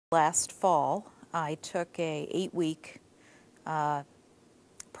Last fall, I took a 8-week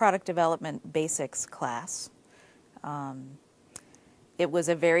product development basics class. It was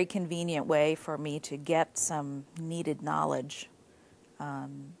a very convenient way for me to get some needed knowledge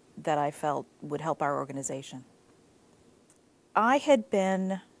that I felt would help our organization. I had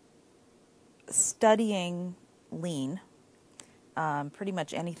been studying lean, pretty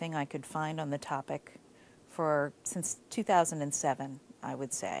much anything I could find on the topic since 2007, I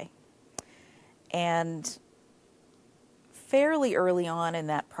would say. And fairly early on in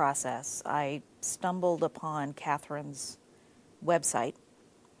that process, I stumbled upon Katherine's website,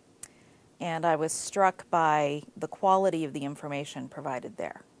 and I was struck by the quality of the information provided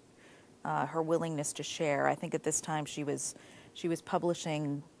there. Her willingness to share. I think at this time she was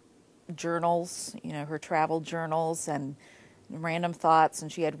publishing journals, her travel journals and random thoughts, and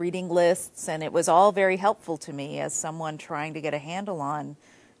she had reading lists, and it was all very helpful to me as someone trying to get a handle on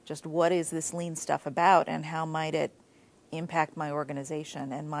just what is this lean stuff about and how might it impact my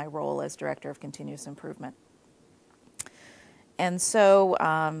organization and my role as Director of Continuous Improvement. And so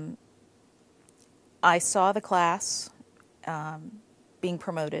I saw the class being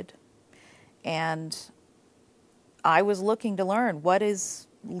promoted, and I was looking to learn, what is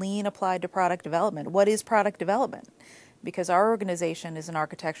lean applied to product development? What is product development? Because our organization is an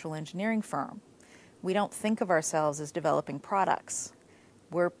architectural engineering firm. We don't think of ourselves as developing products.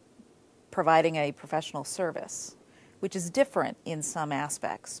 We're providing a professional service, which is different in some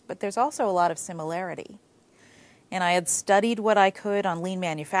aspects, but there's also a lot of similarity. And I had studied what I could on lean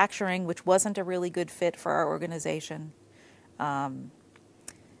manufacturing, which wasn't a really good fit for our organization. And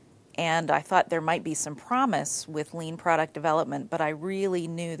I thought there might be some promise with lean product development, but I really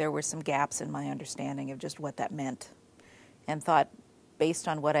knew there were some gaps in my understanding of just what that meant. And thought, based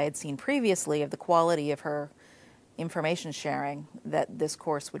on what I had seen previously of the quality of her information sharing, that this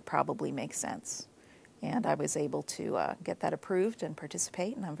course would probably make sense. And I was able to get that approved and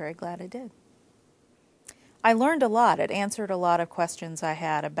participate, and I'm very glad I did. I learned a lot. It answered a lot of questions I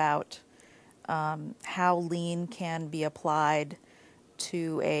had about how lean can be applied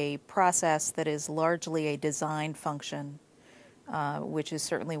to a process that is largely a design function, which is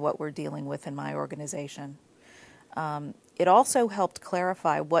certainly what we're dealing with in my organization. It also helped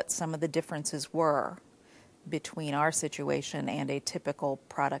clarify what some of the differences were between our situation and a typical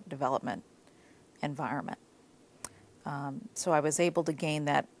product development environment. So I was able to gain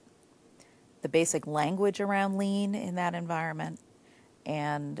the basic language around lean in that environment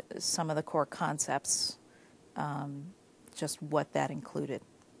and some of the core concepts, just what that included.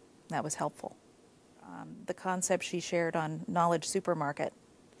 That was helpful. The concept she shared on knowledge supermarket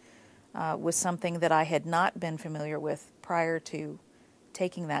was something that I had not been familiar with prior to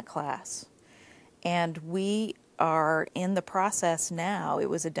taking that class. And we are in the process now. It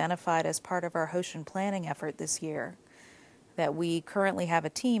was identified as part of our Hixon planning effort this year that we currently have a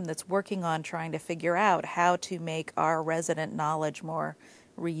team that's working on trying to figure out how to make our resident knowledge more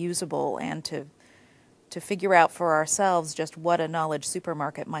reusable and to figure out for ourselves just what a knowledge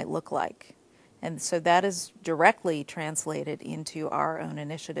supermarket might look like. And so that is directly translated into our own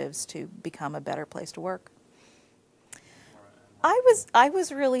initiatives to become a better place to work. I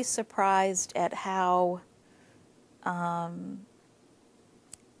was really surprised at how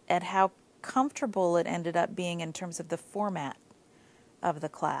comfortable it ended up being in terms of the format of the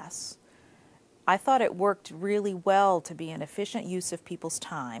class. I thought it worked really well to be an efficient use of people's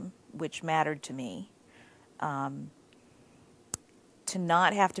time, which mattered to me. To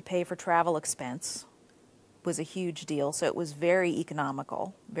not have to pay for travel expense was a huge deal, so it was very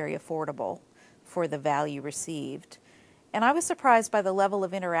economical, very affordable for the value received. And I was surprised by the level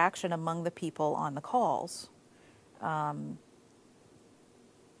of interaction among the people on the calls. I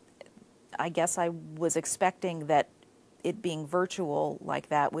guess I was expecting that it being virtual like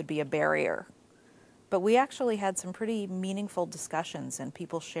that would be a barrier. But we actually had some pretty meaningful discussions and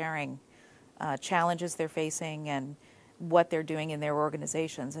people sharing challenges they're facing and what they're doing in their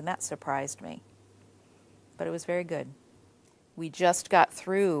organizations, and that surprised me. But it was very good. We just got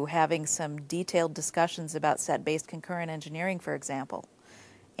through having some detailed discussions about set-based concurrent engineering, for example,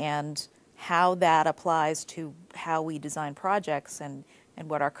 and how that applies to how we design projects and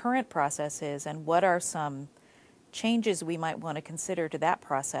what our current process is and what are some changes we might want to consider to that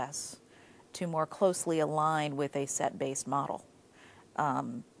process to more closely align with a set-based model.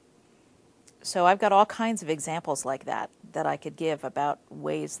 So I've got all kinds of examples like that I could give about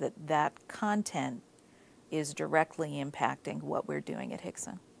ways that content is directly impacting what we're doing at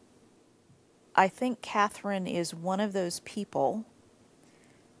Hixon. I think Katherine is one of those people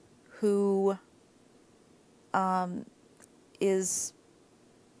who is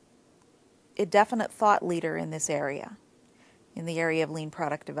a definite thought leader in this area, in the area of lean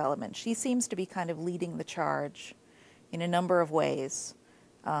product development. She seems to be kind of leading the charge in a number of ways,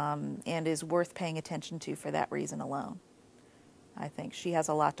 and is worth paying attention to for that reason alone. I think she has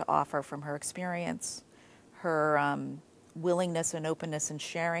a lot to offer from her experience, her willingness and openness in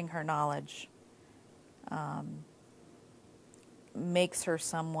sharing her knowledge, makes her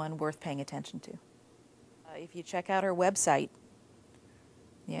someone worth paying attention to. If you check out her website,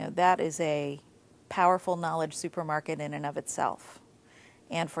 that is a powerful knowledge supermarket in and of itself.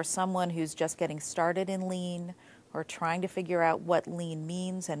 And for someone who's just getting started in lean or trying to figure out what lean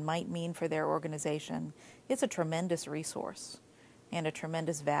means and might mean for their organization, it's a tremendous resource and a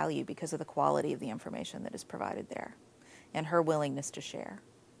tremendous value because of the quality of the information that is provided there and her willingness to share.